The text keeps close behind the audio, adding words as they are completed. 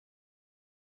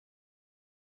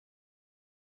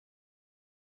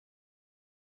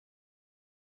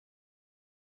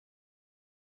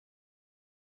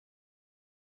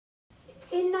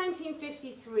In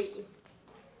 1953,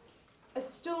 a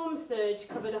storm surge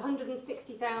covered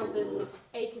 160,000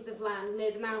 acres of land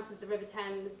near the mouth of the River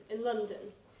Thames in London,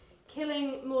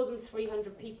 killing more than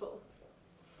 300 people.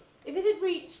 If it had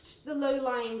reached the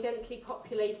low-lying, densely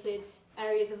populated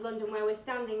areas of London where we're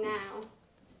standing now,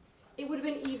 it would have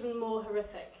been even more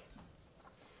horrific.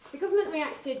 The government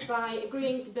reacted by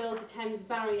agreeing to build the Thames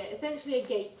Barrier, essentially a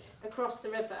gate across the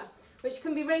river, which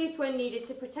can be raised when needed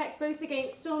to protect both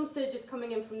against storm surges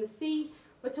coming in from the sea,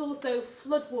 but also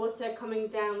floodwater coming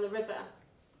down the river.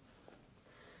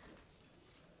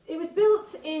 It was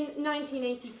built in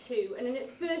 1982, and in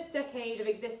its first decade of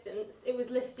existence, it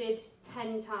was lifted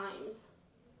 10 times.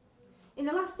 In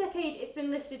the last decade, it's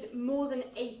been lifted more than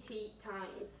 80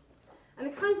 times. And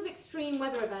the kinds of extreme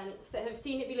weather events that have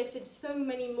seen it be lifted so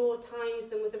many more times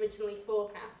than was originally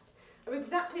forecast are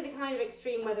exactly the kind of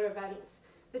extreme weather events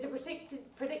that are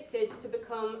predicted to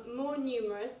become more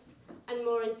numerous and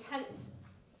more intense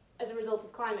as a result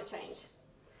of climate change.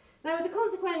 Now, as a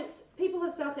consequence, people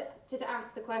have started to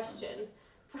ask the question,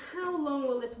 for how long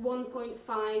will this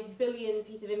 1.5 billion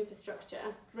piece of infrastructure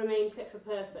remain fit for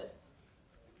purpose?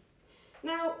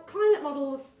 Now, climate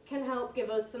models can help give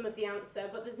us some of the answer,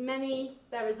 but there's many,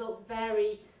 their results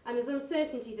vary, and there's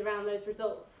uncertainties around those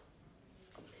results.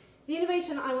 The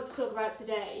innovation that I want to talk about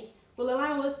today will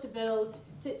allow us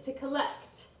to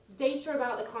collect data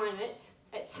about the climate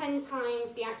at 10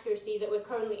 times the accuracy that we're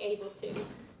currently able to,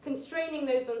 constraining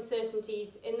those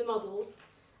uncertainties in the models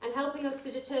and helping us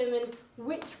to determine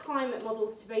which climate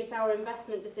models to base our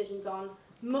investment decisions on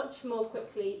much more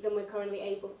quickly than we're currently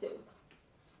able to.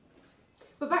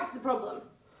 But back to the problem.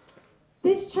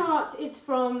 This chart is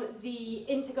from the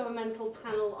Intergovernmental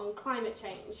Panel on Climate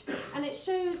Change, and it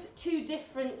shows two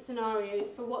different scenarios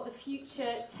for what the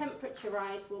future temperature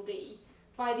rise will be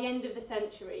by the end of the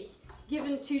century,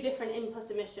 given two different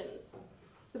input emissions.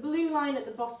 The blue line at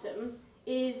the bottom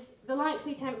is the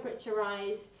likely temperature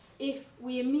rise if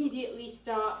we immediately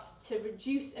start to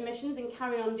reduce emissions and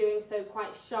carry on doing so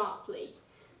quite sharply.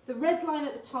 The red line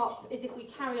at the top is if we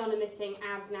carry on emitting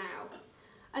as now.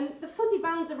 And the fuzzy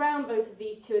bands around both of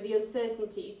these two are the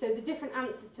uncertainties, so the different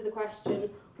answers to the question,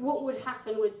 what would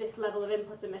happen with this level of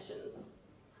input emissions?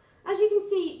 As you can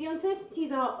see, the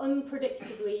uncertainties are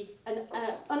unpredictably and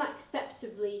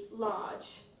unacceptably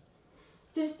large.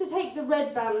 Just to take the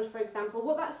red band, for example,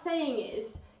 what that's saying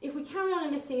is, if we carry on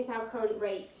emitting at our current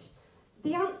rate,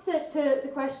 the answer to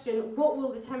the question, what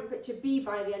will the temperature be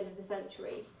by the end of the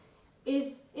century,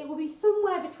 is it will be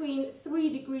somewhere between 3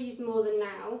 degrees more than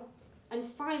now and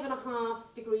 5.5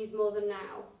 degrees more than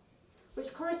now,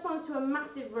 which corresponds to a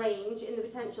massive range in the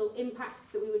potential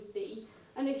impacts that we would see,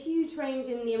 and a huge range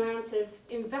in the amount of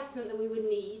investment that we would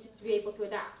need to be able to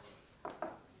adapt.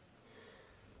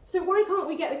 So why can't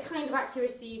we get the kind of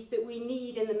accuracies that we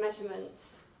need in the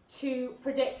measurements to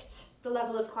predict the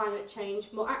level of climate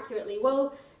change more accurately?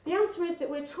 Well, the answer is that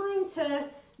we're trying to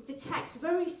detect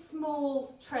very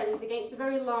small trends against a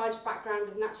very large background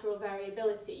of natural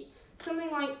variability.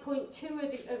 Something like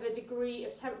 0.2 of a degree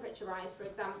of temperature rise, for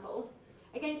example,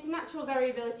 against a natural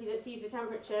variability that sees the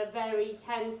temperature vary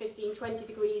 10, 15, 20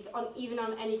 degrees even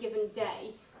on any given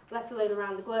day, let alone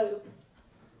around the globe.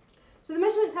 So the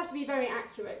measurements have to be very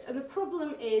accurate, and the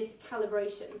problem is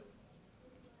calibration.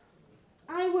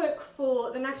 I work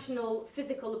for the National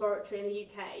Physical Laboratory in the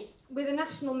UK with a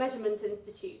National Measurement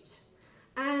Institute,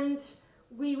 and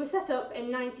we were set up in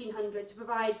 1900 to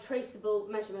provide traceable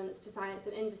measurements to science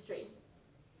and industry.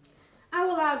 Our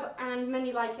lab, and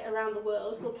many like it around the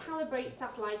world, will calibrate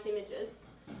satellite images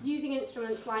using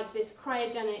instruments like this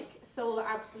cryogenic solar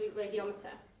absolute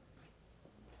radiometer.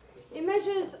 It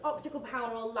measures optical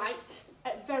power or light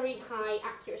at very high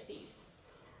accuracies.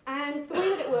 And the way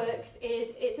that it works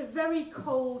is it's a very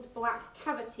cold black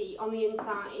cavity on the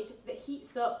inside that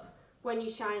heats up when you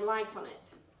shine light on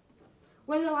it.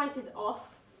 When the light is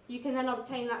off, you can then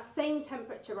obtain that same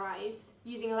temperature rise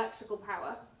using electrical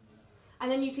power,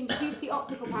 and then you can deduce the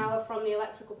optical power from the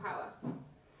electrical power.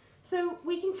 So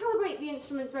we can calibrate the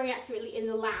instruments very accurately in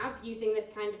the lab using this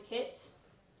kind of kit,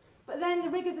 but then the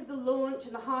rigours of the launch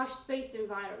and the harsh space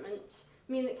environment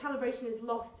mean that calibration is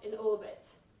lost in orbit.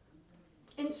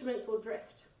 Instruments will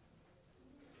drift.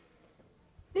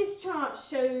 This chart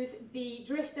shows the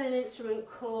drift in an instrument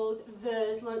called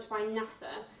VERS, launched by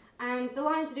NASA, and the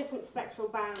lines are different spectral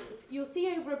bands. You'll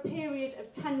see over a period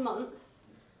of 10 months,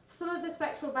 some of the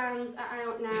spectral bands are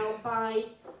out now by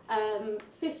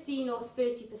 15 or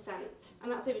 30%,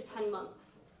 and that's over 10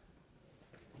 months.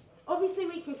 Obviously,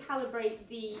 we can calibrate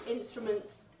the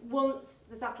instruments once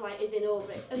the satellite is in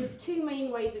orbit, and there's two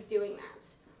main ways of doing that,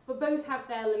 but both have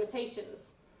their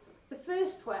limitations. The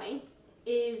first way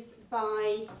is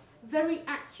by very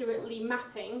accurately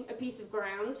mapping a piece of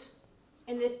ground,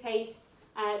 in this case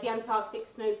the Antarctic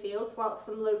snowfield, whilst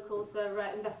some locals are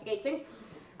investigating.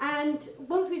 And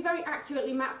once we very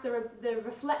accurately map the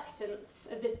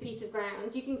reflectance of this piece of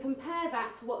ground, you can compare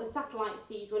that to what the satellite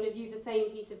sees when it views the same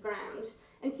piece of ground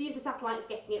and see if the satellite's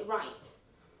getting it right.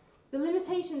 The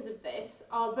limitations of this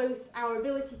are both our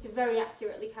ability to very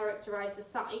accurately characterise the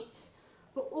site,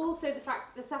 but also the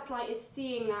fact that the satellite is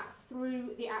seeing that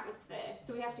through the atmosphere,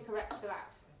 so we have to correct for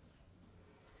that.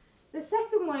 The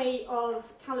second way of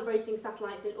calibrating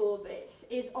satellites in orbit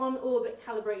is on-orbit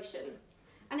calibration.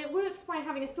 And it works by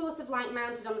having a source of light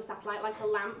mounted on the satellite, like a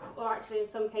lamp, or actually in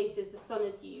some cases the sun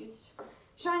is used,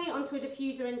 shining it onto a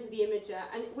diffuser into the imager,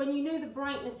 and when you know the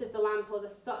brightness of the lamp or the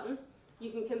sun,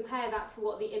 you can compare that to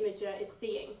what the imager is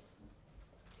seeing.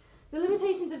 The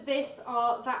limitations of this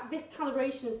are that this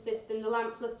calibration system, the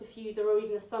lamp plus diffuser, or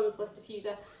even the sun plus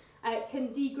diffuser,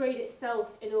 can degrade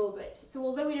itself in orbit. So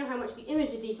although we know how much the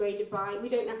imager degraded by, we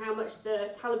don't know how much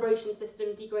the calibration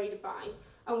system degraded by,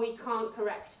 and we can't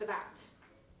correct for that.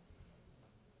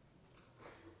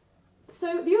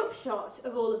 So the upshot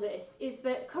of all of this is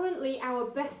that currently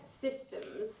our best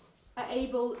systems are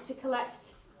able to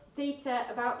collect data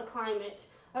about the climate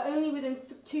are only within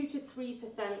 2 to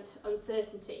 3%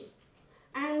 uncertainty.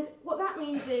 And what that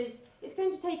means is it's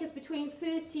going to take us between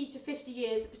 30 to 50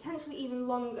 years, potentially even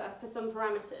longer for some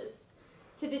parameters,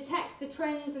 to detect the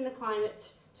trends in the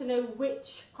climate, to know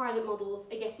which climate models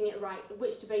are getting it right, and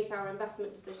which to base our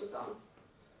investment decisions on.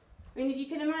 I mean, if you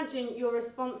can imagine you're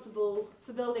responsible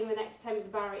for building the next Thames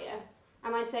barrier,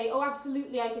 and I say, oh,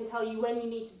 absolutely, I can tell you when you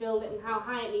need to build it and how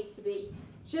high it needs to be.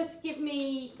 Just give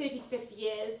me 30 to 50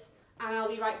 years, and I'll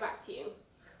be right back to you.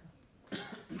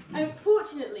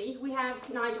 Fortunately, we have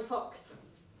Nigel Fox.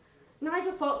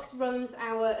 Nigel Fox runs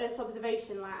our Earth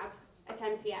Observation Lab at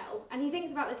NPL, and he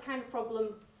thinks about this kind of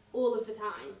problem all of the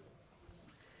time.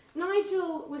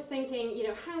 Nigel was thinking, you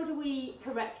know, how do we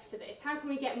correct for this? How can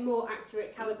we get more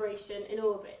accurate calibration in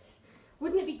orbit?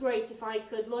 Wouldn't it be great if I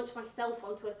could launch myself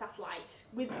onto a satellite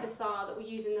with the SAR that we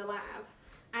use in the lab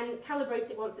and calibrate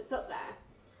it once it's up there?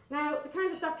 Now, the kind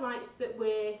of satellites that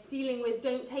we're dealing with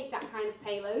don't take that kind of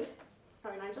payload.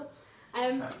 Sorry, Nigel.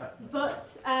 But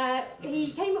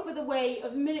he came up with a way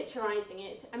of miniaturising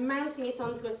it and mounting it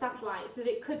onto a satellite so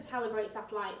that it could calibrate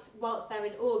satellites whilst they're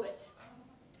in orbit.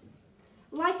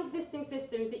 Like existing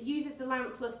systems, it uses the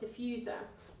lamp plus diffuser,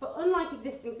 but unlike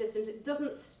existing systems, it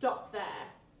doesn't stop there.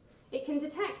 It can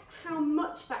detect how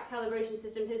much that calibration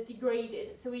system has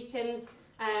degraded, so we can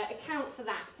account for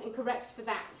that and correct for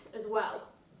that as well.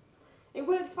 It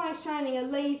works by shining a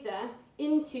laser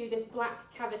into this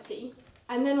black cavity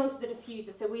and then onto the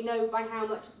diffuser, so we know by how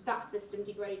much that system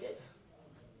degraded.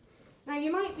 Now,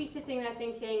 you might be sitting there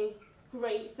thinking,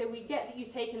 great, so we get that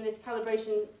you've taken this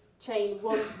calibration chain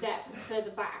one step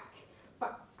further back,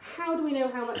 but how do we know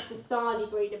how much the SAR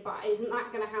degraded by? Isn't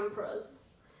that going to hamper us?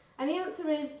 And the answer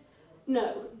is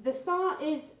no. The SAR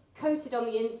is coated on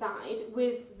the inside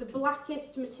with the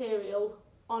blackest material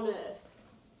on Earth.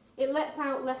 It lets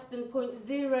out less than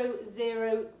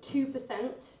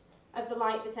 0.002% of the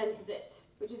light that enters it,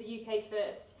 which is a UK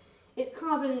first. It's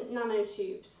carbon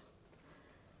nanotubes.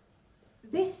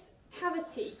 This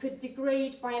cavity could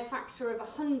degrade by a factor of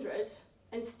 100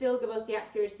 and still give us the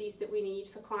accuracies that we need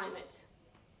for climate.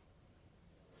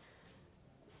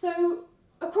 So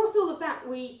across all of that,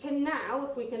 we can now,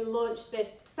 if we can launch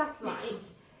this satellite,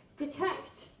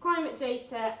 detect climate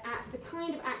data at the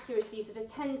kind of accuracies that are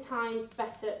 10 times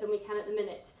better than we can at the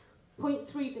minute.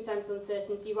 0.3%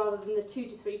 uncertainty rather than the 2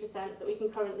 to 3% that we can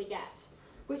currently get,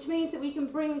 which means that we can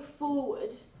bring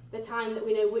forward the time that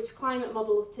we know which climate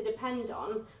models to depend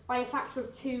on by a factor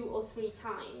of 2 or 3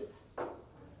 times.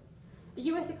 A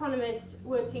US economist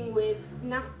working with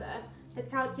NASA has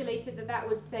calculated that that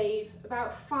would save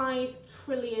about $5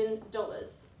 trillion,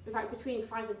 in fact between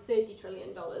 $5 and $30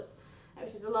 trillion,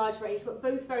 which is a large range, but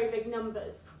both very big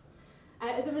numbers,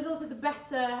 as a result of the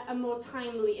better and more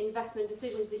timely investment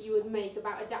decisions that you would make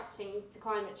about adapting to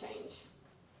climate change.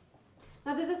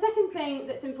 Now, there's a second thing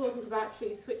that's important about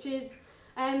TRUTH, which is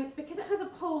because it has a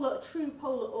true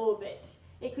polar orbit,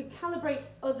 it could calibrate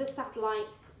other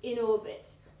satellites in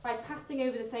orbit by passing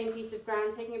over the same piece of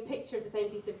ground, taking a picture of the same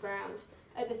piece of ground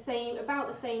at about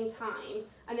the same time,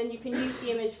 and then you can use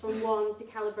the image from one to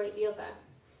calibrate the other.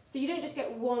 So you don't just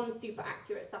get one super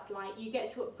accurate satellite, you get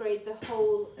to upgrade the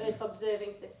whole Earth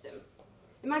observing system.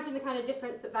 Imagine the kind of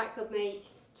difference that that could make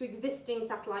to existing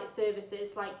satellite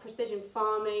services like precision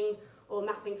farming or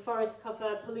mapping forest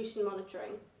cover, pollution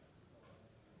monitoring.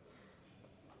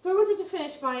 So I wanted to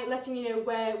finish by letting you know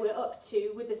where we're up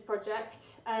to with this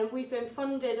project. We've been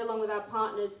funded, along with our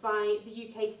partners, by the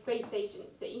UK Space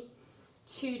Agency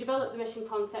to develop the mission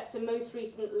concept, and most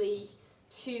recently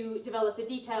to develop a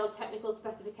detailed technical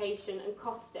specification and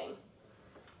costing.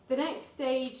 The next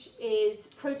stage is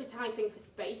prototyping for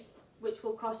space, which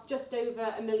will cost just over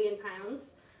 £1 million,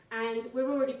 and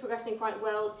we're already progressing quite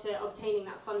well to obtaining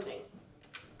that funding.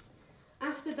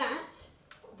 After that,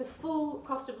 the full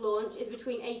cost of launch is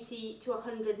between £80 to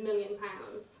 £100 million.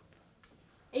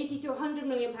 £80 to £100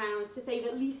 million to save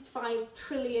at least $5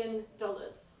 trillion,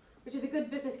 which is a good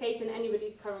business case in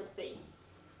anybody's currency.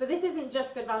 But this isn't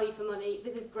just good value for money,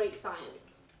 this is great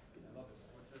science.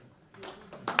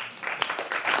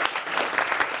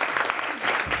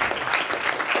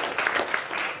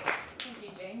 Thank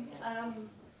you, Jane.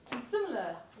 And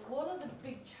similar, what are the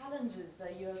big challenges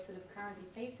that you're sort of currently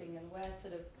facing, and where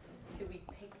sort of could we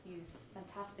pick these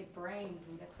fantastic brains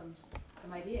and get some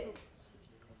ideas?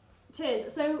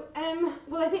 Cheers. So,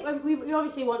 well, I think we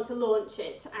obviously want to launch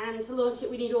it, and to launch it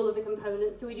we need all of the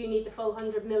components, so we do need the full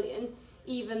 100 million,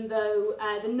 even though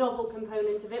the novel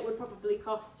component of it would probably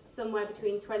cost somewhere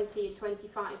between 20 and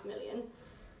 25 million.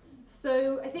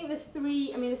 So I think there's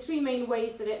three main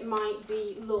ways that it might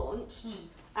be launched.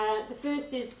 The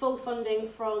first is full funding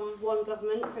from one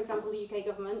government, for example the UK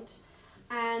government,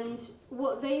 and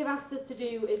what they have asked us to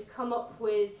do is come up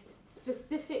with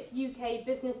specific UK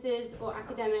businesses or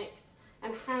academics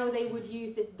and how they would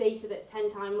use this data that's 10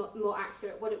 times more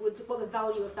accurate, what the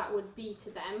value of that would be to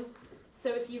them.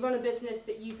 So if you run a business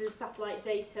that uses satellite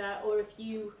data, or if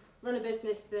you run a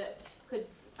business that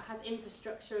has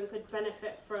infrastructure and could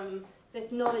benefit from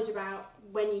this knowledge about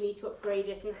when you need to upgrade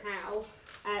it and how,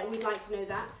 we'd like to know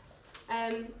that.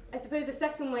 I suppose a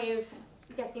second way of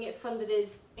getting it funded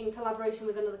is in collaboration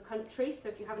with another country. So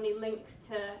if you have any links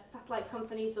to satellite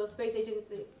companies or space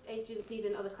agencies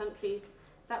in other countries,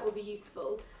 that would be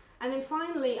useful. And then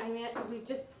finally, we've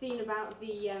just seen about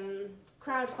the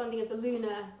crowdfunding of the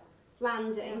lunar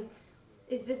landing.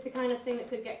 Is this the kind of thing that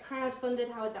could get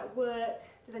crowdfunded? How would that work?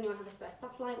 Does anyone have a spare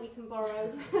satellite we can borrow?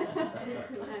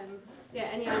 Yeah,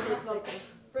 any ideas? Welcome.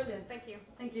 Brilliant. Thank you.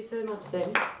 Thank you so much,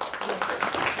 Jane.